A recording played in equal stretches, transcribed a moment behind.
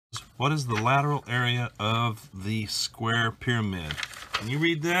What is the lateral area of the square pyramid? Can you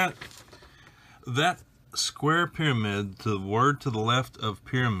read that? That square pyramid, the word to the left of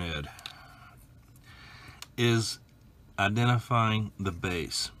pyramid, is identifying the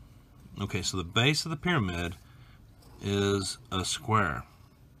base. Okay, so the base of the pyramid is a square.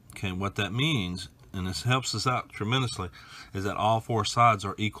 Okay, what that means, and this helps us out tremendously, is that all four sides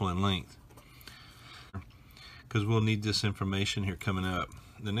are equal in length. Because we'll need this information here coming up.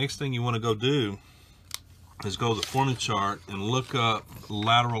 The next thing you want to go do is go to the formula chart and look up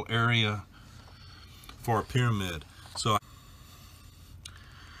lateral area for a pyramid. So,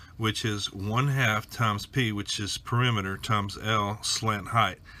 which is 1/2 times P, which is perimeter, times L, slant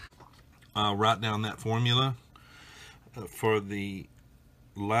height. Write down that formula for the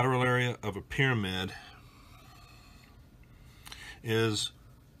lateral area of a pyramid is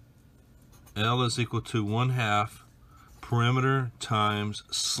L is equal to 1/2 perimeter times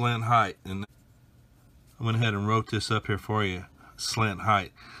slant height. And I went ahead and wrote this up here for you. Slant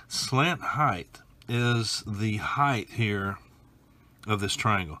height. Slant height is the height here of this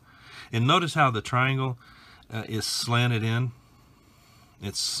triangle. And notice how the triangle is slanted in.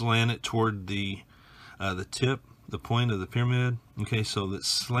 It's slanted toward the tip, the point of the pyramid. Okay, so it's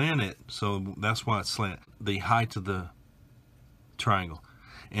slanted, so that's why it's slant. The height of the triangle.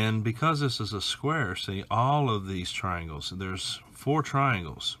 And because this is a square, see, all of these triangles, there's 4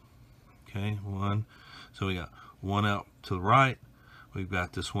 triangles. Okay, one. So we got one out to the right, we've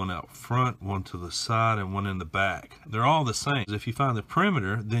got this one out front, one to the side, and one in the back. They're all the same. If you find the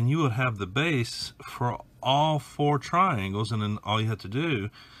perimeter, then you would have the base for all 4 triangles, and then all you have to do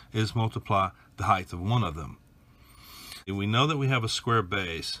is multiply the height of one of them. We know that we have a square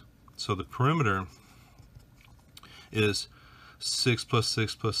base, so the perimeter is 6 plus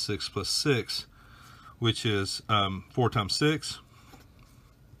 6 plus 6 plus 6, which is 4 times 6.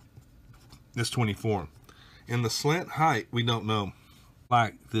 That's 24. And the slant height, we don't know.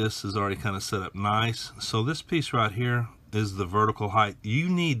 Like this is already kind of set up nice. So this piece right here is the vertical height. You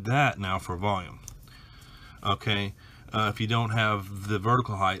need that now for volume. Okay, if you don't have the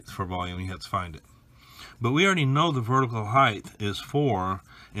vertical height for volume, you have to find it. But we already know the vertical height is 4,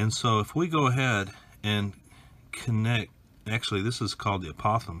 and so if we go ahead and connect, actually this is called the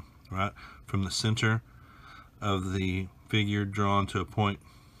apothem, right? From the center of the figure drawn to a point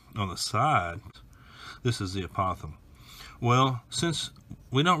on the side, this is the apothem. Well, since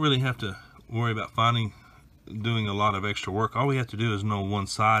we don't really have to worry about doing a lot of extra work, all we have to do is know one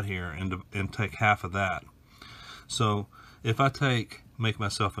side here and take half of that. So if I make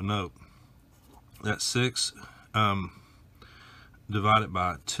myself a note, that 6 divided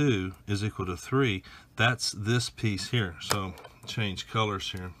by 2 is equal to 3. That's this piece here. So change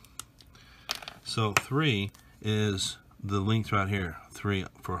colors here. So 3 is the length right here, 3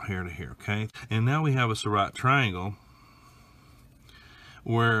 from here to here, okay? And now we have us a right triangle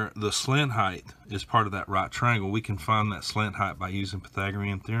where the slant height is part of that right triangle. We can find that slant height by using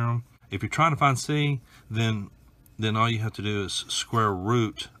Pythagorean theorem. If you're trying to find C, then all you have to do is square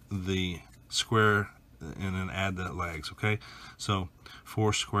root the square and then add the legs, okay? So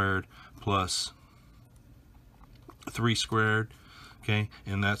 4 squared plus 3 squared, okay?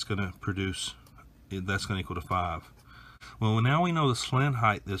 And that's going to produce, that's going to equal to 5. Well, now we know the slant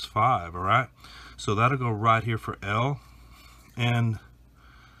height is 5, all right? So that'll go right here for L. And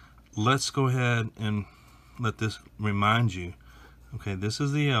let's go ahead and let this remind you, okay, this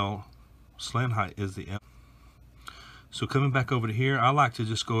is the L, slant height is the L. So coming back over to here, I like to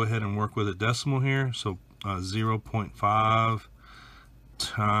just go ahead and work with a decimal here. So 0.5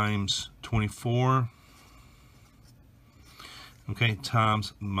 times 24, okay,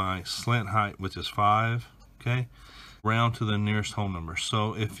 times my slant height, which is 5, okay? Round to the nearest whole number.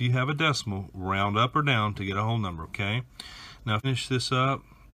 So if you have a decimal, round up or down to get a whole number, okay? Now finish this up.